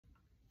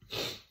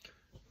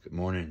Good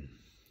morning.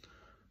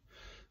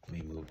 Let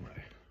me move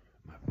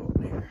my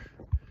phone here.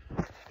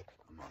 I'm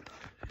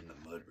in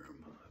the mud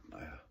room of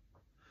my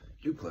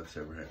duplex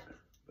over here.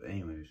 But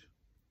anyways,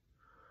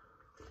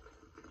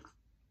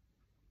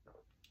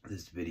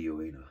 this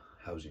video ain't a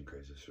housing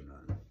crisis or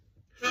nothing.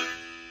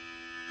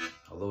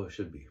 Although it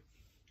should be.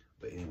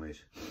 But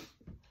anyways,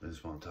 I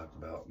just want to talk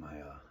about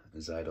my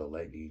seydel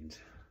lightnings.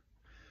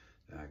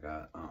 I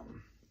got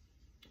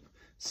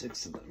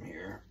 6 of them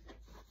here.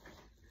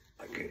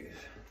 Okay.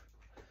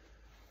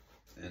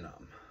 And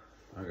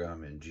I got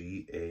them in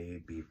G,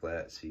 A, B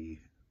flat, C,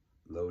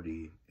 low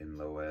D, and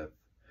low F.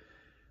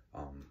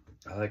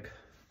 I like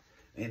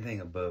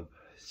anything above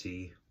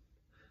C.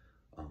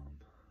 I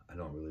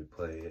don't really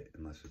play it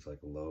unless it's like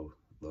a low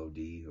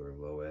D or a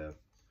low F.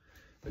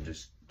 They're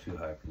just too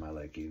high for my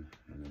liking,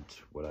 and it's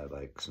what I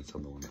like since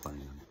I'm the one playing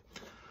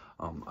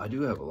them. I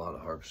do have a lot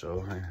of harps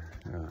though.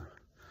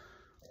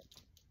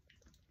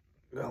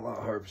 Got a lot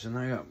of harps, and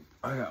I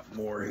got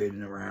more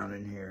hidden around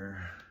in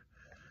here.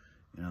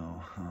 You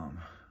know,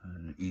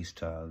 and East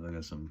Tiles, I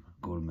got some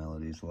gold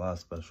melodies, a lot of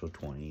special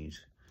 20s,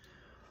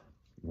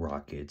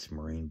 Rockets,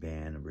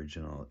 marineband,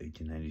 original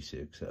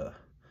 1896.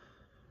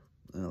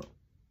 You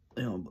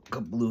know, a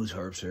couple blues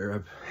harps there.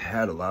 I've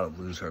had a lot of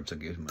blues harps I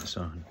gave to my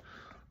son.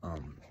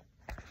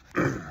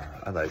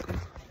 I like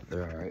them.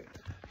 They're all right.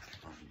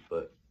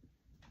 But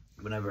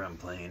whenever I'm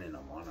playing and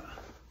I want to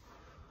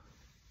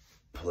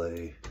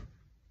play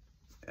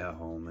at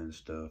home and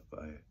stuff,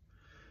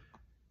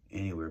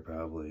 anywhere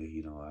probably,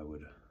 you know, I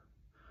would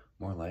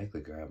more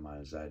likely grab my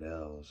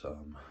seydels.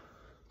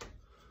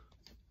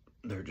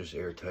 They're just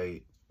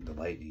airtight, the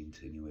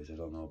lightnings anyways. I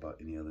don't know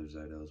about any other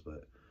seydels,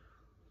 but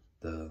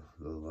the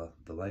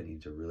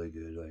lightnings are really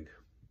good. Like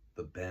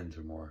the bends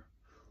are more,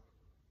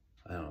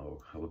 I don't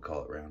know, I would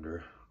call it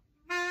rounder.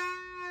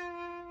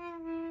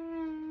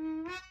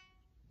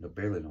 No,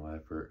 barely no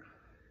effort.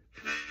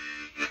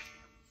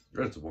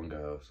 There's one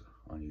guy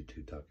on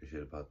YouTube talking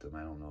shit about them. I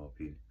don't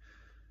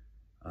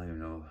even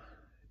know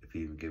if he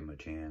even gave him a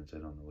chance. I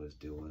don't know what his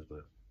deal was,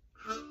 but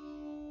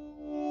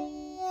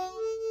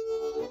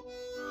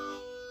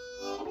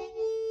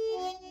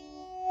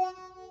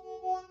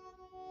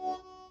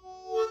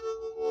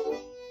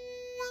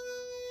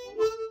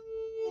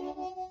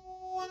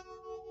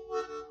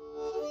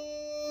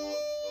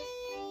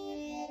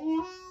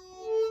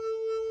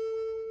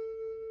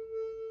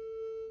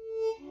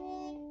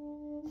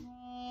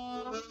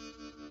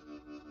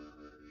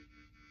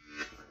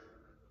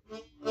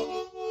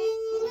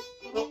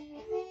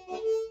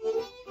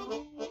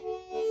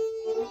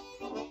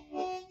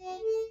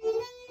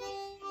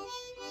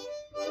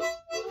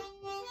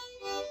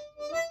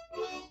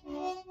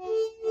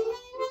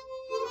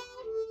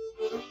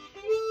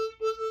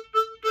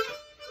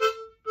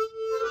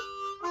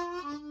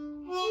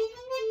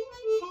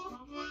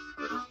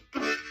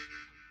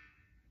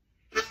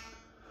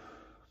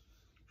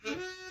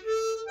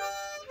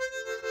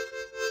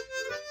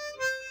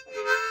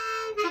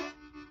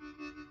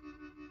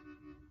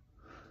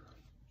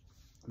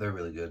they're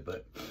really good.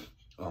 But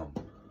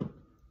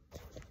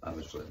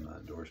obviously I'm not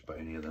endorsed by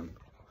any of them.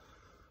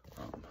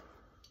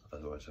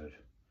 Otherwise I'd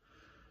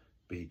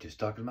be just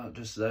talking about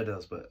just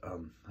seydels. But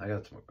I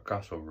got some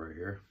crossover right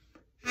here.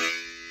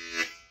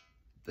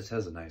 This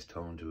has a nice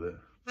tone to it.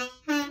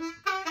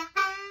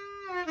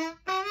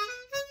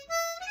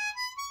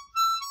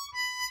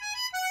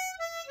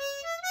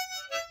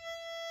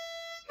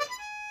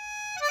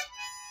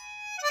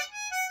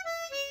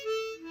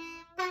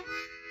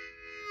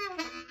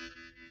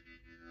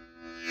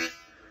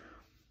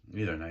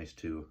 These are nice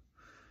too.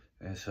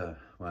 As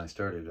when I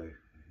started, I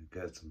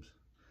got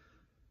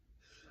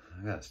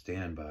a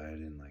standby. I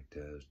didn't like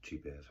that. It was a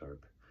cheap ass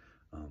harp.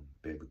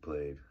 Barely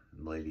played.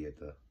 And the lady at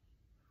the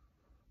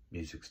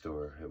music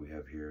store that we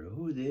have here,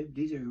 oh,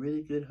 these are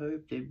really good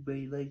harps.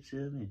 Everybody likes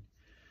them, and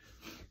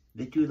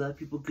they do a lot of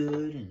people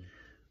good, and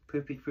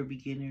perfect for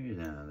beginners.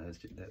 No,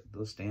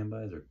 those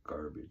standbys are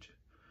garbage.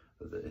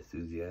 The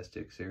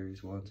enthusiastic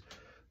series ones,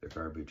 they're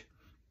garbage.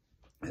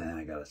 And then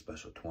I got a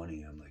special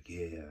 20. I'm like,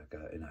 yeah,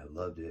 and I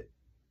loved it.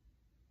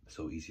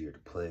 So easier to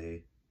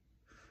play,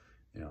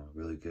 you know,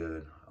 really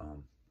good.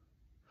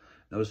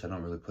 Notice I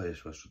don't really play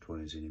special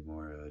 20s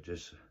anymore.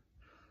 Just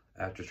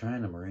after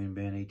trying the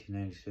marineband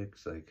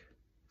 1896, like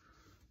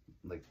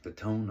the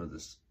tone of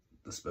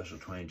the special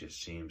 20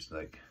 just seems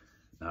like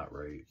not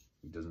right.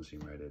 It doesn't seem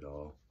right at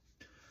all.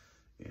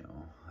 You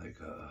know, like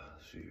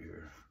let's see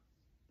here.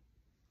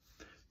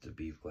 It's a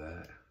B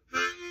flat.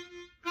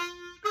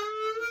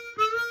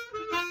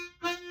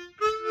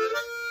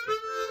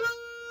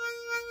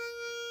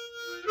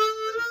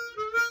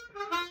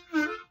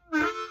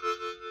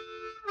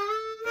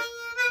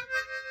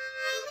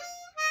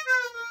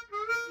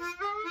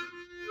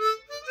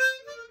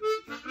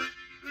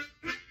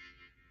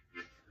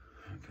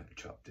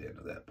 Chopped the end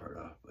of that part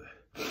off, but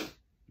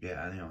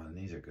yeah, I know, and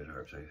these are good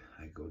harps.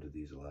 I go to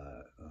these a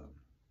lot.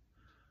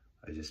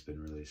 I just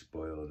been really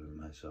spoiled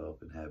in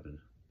myself and having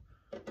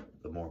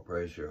the more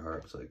pricier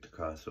harps like the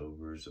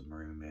crossovers, the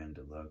marineband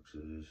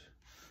deluxes,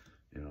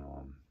 you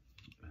know.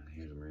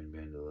 Here's a marineband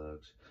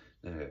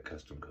Then I got a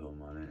custom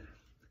comb on it.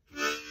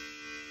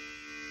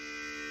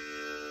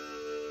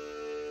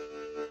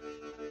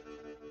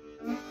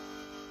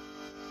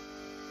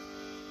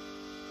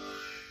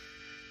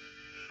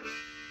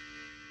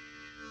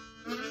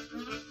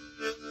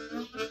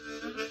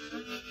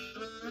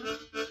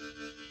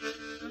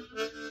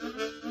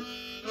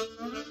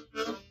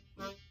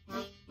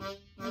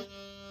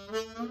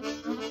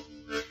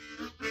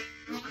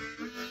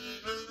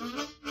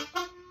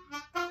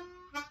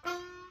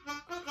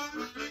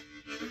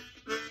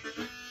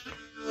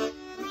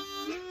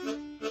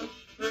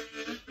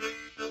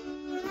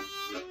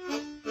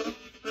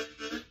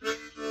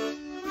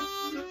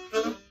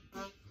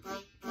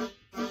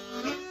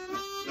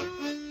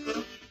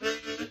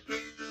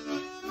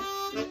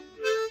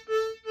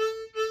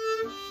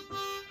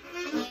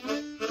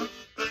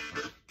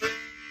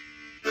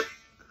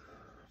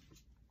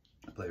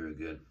 Play really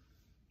good.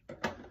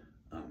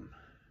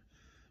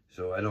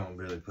 So I don't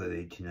really play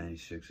the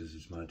 1896s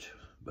as much,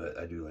 but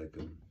I do like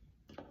them.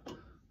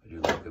 I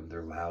do like them.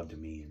 They're loud to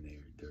me, and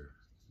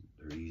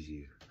they're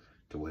easy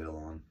to wail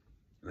on.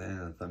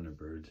 And the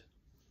Thunderbirds.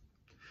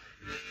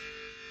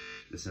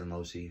 This is in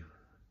low C.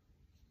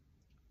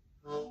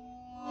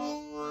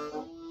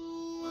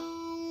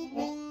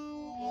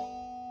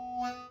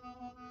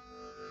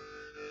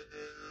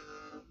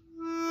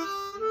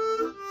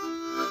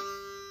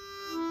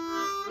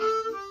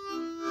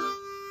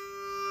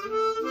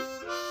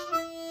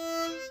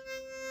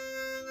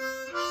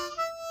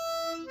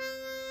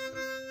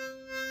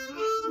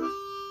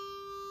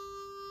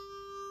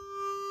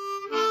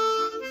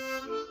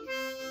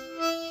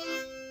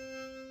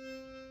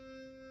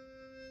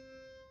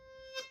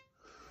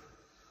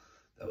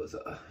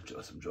 That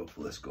was some Joe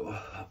Flisco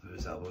off of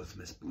his album with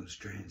Miss Blues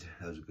Trains.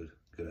 That was a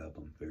good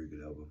album, very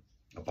good album.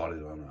 I bought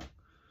it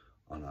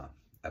on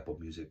Apple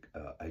Music,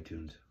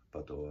 iTunes.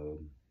 Bought the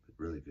album,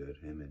 really good.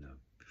 Him and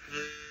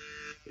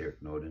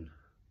Eric Norden.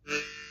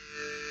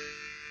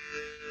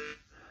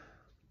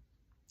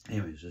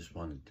 Anyways, just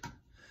wanted to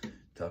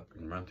talk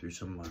and run through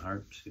some of my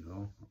harps. You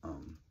know,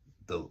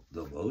 the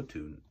low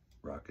tune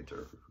rockets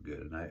are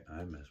good, and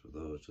I mess with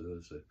those. So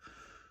those.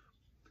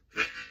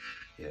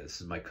 Yeah,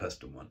 this is my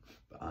custom one,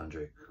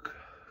 Andre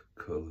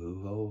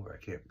Colujo, or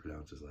I can't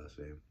pronounce his last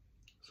name.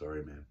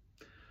 Sorry, man.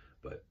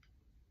 But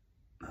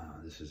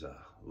this is a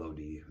low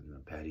D and a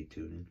Patty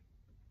tuning.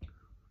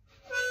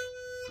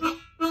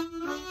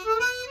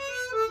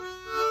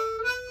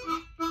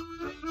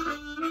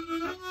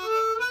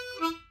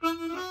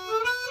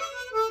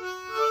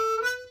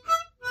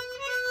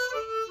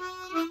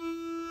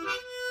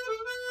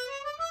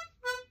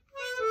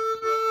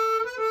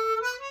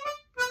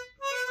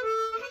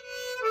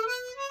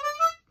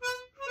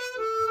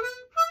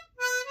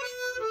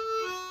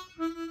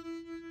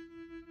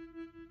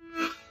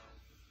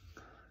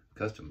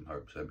 Custom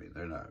harps, I mean,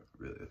 they're not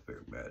really a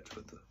fair match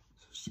with the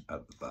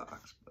out of the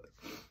box, but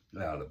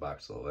out of the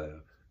box they'll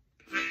have.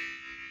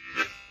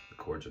 The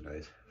chords are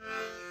nice.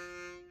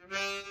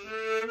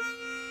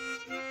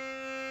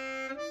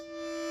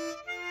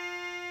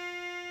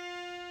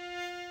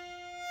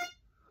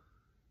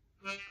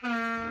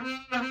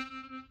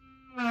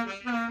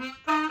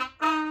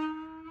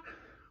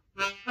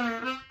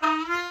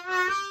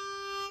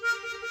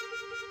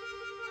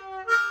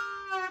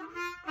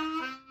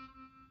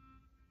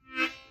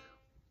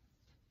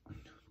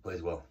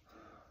 Plays well.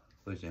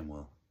 Plays damn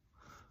well.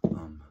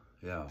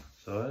 Yeah,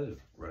 so I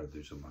just run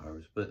through some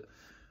harps, but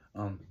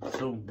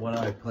so what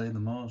I play the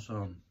most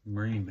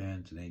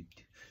marineband and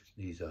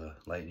these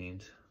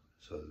lightnings,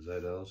 so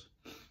seydels,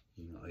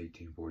 you know,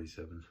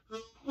 1847s.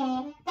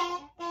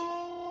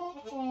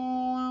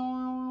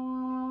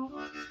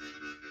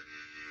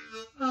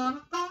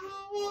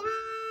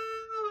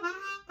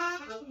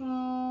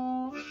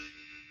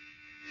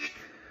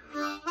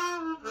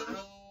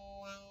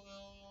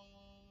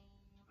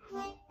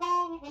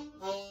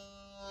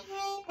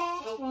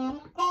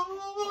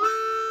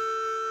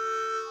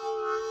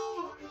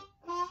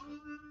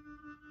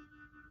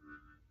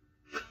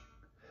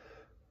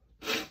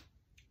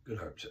 Good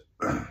harps.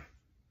 A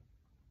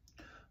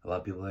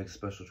lot of people like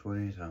special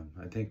 20s.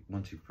 I think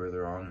once you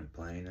further on in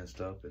playing and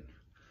stuff, and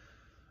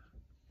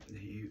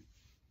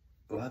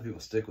a lot of people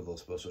stick with those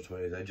special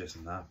 20s. I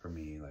just not for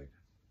me, like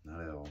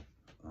not at all.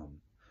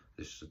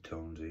 It's just the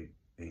tones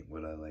ain't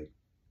what I like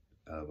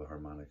out of a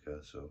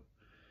harmonica. So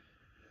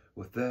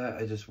with that,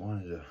 I just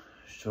wanted to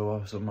show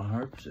off some of my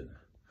harps and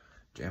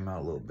jam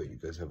out a little bit. You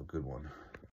guys have a good one.